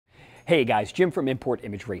Hey guys, Jim from Import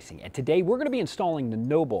Image Racing, and today we're going to be installing the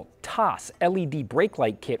Noble TAS LED brake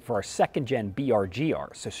light kit for our 2nd gen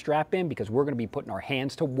BRGR. So strap in because we're going to be putting our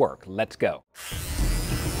hands to work. Let's go.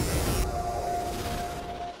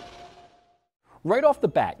 Right off the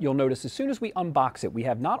bat, you'll notice as soon as we unbox it, we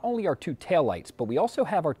have not only our 2 taillights, but we also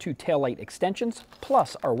have our 2 taillight extensions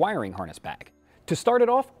plus our wiring harness bag. To start it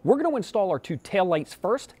off, we're going to install our 2 taillights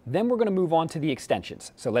first, then we're going to move on to the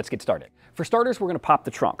extensions. So let's get started. For starters, we're going to pop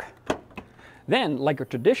the trunk. Then, like a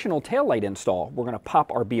traditional taillight install, we're going to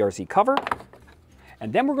pop our BRZ cover,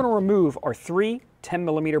 and then we're going to remove our 3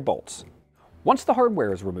 10mm bolts. Once the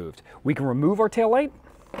hardware is removed, we can remove our taillight,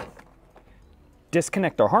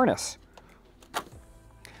 disconnect our harness,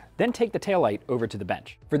 then take the taillight over to the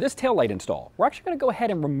bench. For this taillight install, we're actually going to go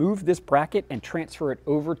ahead and remove this bracket and transfer it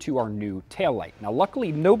over to our new taillight. Now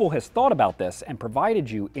luckily, Noble has thought about this and provided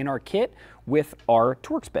you in our kit with our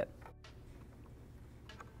Torx bit.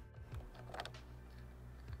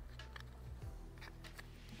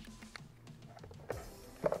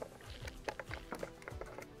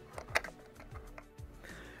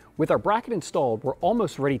 With our bracket installed, we're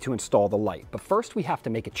almost ready to install the light, but first we have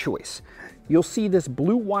to make a choice. You'll see this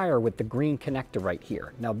blue wire with the green connector right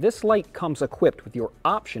here. Now this light comes equipped with your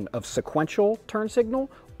option of sequential turn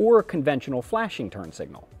signal or a conventional flashing turn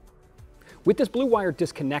signal. With this blue wire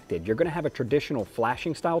disconnected, you're going to have a traditional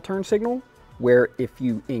flashing style turn signal, where if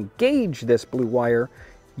you engage this blue wire,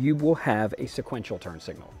 you will have a sequential turn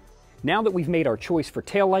signal. Now that we've made our choice for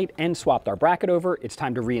taillight and swapped our bracket over, it's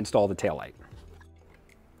time to reinstall the taillight.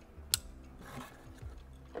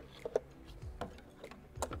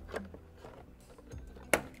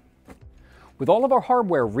 With all of our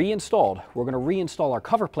hardware reinstalled, we're going to reinstall our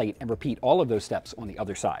cover plate and repeat all of those steps on the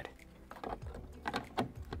other side.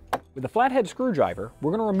 With a flathead screwdriver,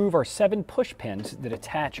 we're going to remove our 7 push pins that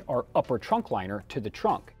attach our upper trunk liner to the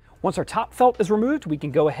trunk. Once our top felt is removed, we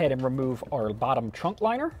can go ahead and remove our bottom trunk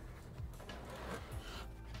liner.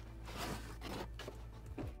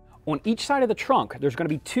 On each side of the trunk, there's going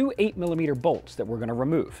to be 2 8mm bolts that we're going to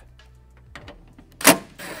remove.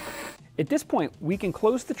 At this point, we can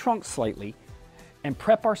close the trunk slightly and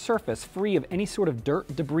prep our surface free of any sort of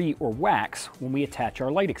dirt, debris, or wax when we attach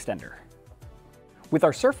our light extender. With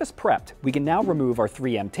our surface prepped, we can now remove our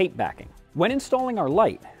 3M tape backing. When installing our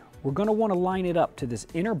light, we're going to want to line it up to this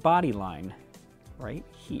inner body line right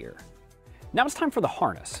here. Now it's time for the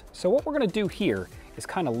harness. So what we're going to do here is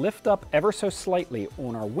kind of lift up ever so slightly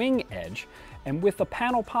on our wing edge, and with a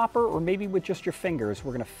panel popper or maybe with just your fingers,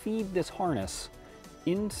 we're going to feed this harness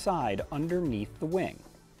inside underneath the wing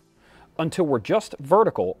until we're just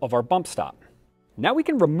vertical of our bump stop. Now we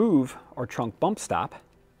can remove our trunk bump stop,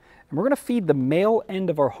 and we're going to feed the male end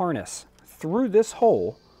of our harness through this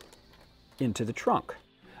hole into the trunk.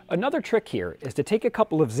 Another trick here is to take a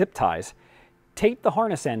couple of zip ties, tape the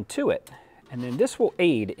harness end to it, and then this will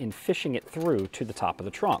aid in fishing it through to the top of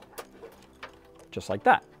the trunk, just like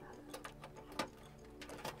that.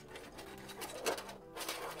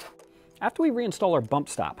 After we reinstall our bump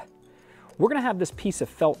stop, we're going to have this piece of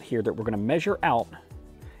felt here that we're going to measure out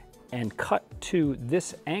and cut to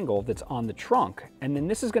this angle that's on the trunk, and then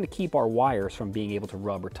this is going to keep our wires from being able to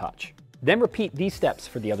rub or touch. Then repeat these steps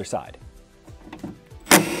for the other side.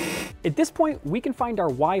 At this point, we can find our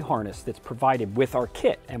Y harness that's provided with our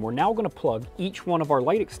kit, and we're now going to plug each one of our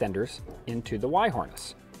light extenders into the Y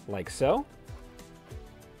harness, like so.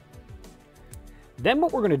 Then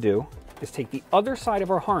what we're going to do is take the other side of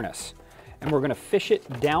our harness, and we're going to fish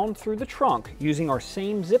it down through the trunk using our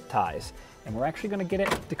same zip ties, and we're actually going to get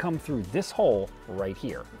it to come through this hole right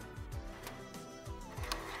here.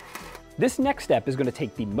 This next step is going to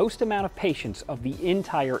take the most amount of patience of the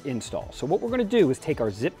entire install. So what we're going to do is take our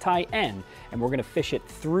zip tie end, and we're going to fish it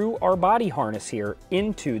through our body harness here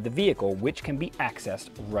into the vehicle, which can be accessed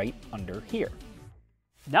right under here.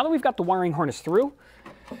 Now that we've got the wiring harness through,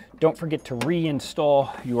 don't forget to reinstall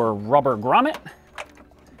your rubber grommet.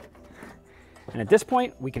 And at this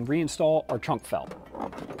point, we can reinstall our trunk felt.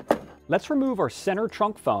 Let's remove our center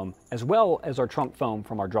trunk foam as well as our trunk foam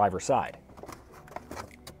from our driver's side.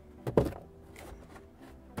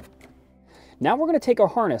 Now we're going to take our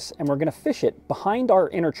harness and we're going to fish it behind our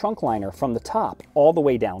inner trunk liner from the top all the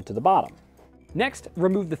way down to the bottom. Next,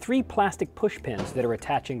 remove the 3 plastic push pins that are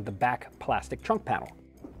attaching the back plastic trunk panel.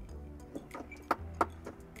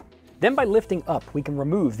 Then by lifting up, we can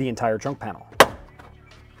remove the entire trunk panel.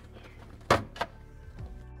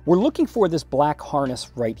 We're looking for this black harness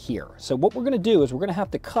right here. So what we're going to do is we're going to have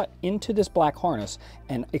to cut into this black harness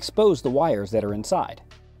and expose the wires that are inside.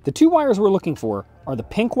 The 2 wires we're looking for are the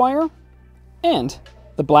pink wire and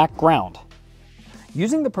the black ground.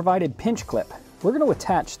 Using the provided pinch clip, We're going to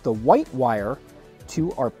attach the white wire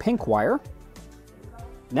to our pink wire.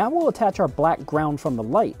 Now we'll attach our black ground from the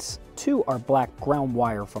lights to our black ground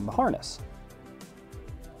wire from the harness.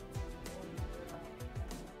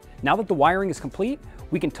 Now that the wiring is complete,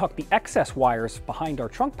 we can tuck the excess wires behind our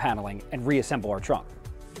trunk paneling and reassemble our trunk.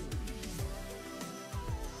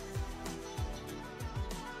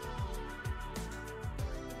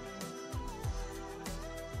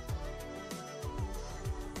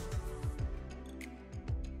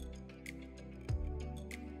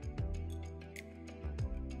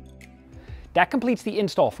 That completes the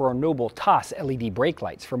install for our Noble TAS LED brake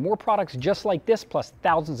lights. For more products just like this, plus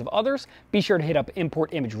thousands of others, be sure to hit up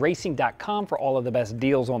importimageracing.com for all of the best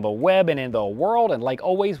deals on the web and in the world. And like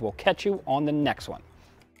always, we'll catch you on the next one.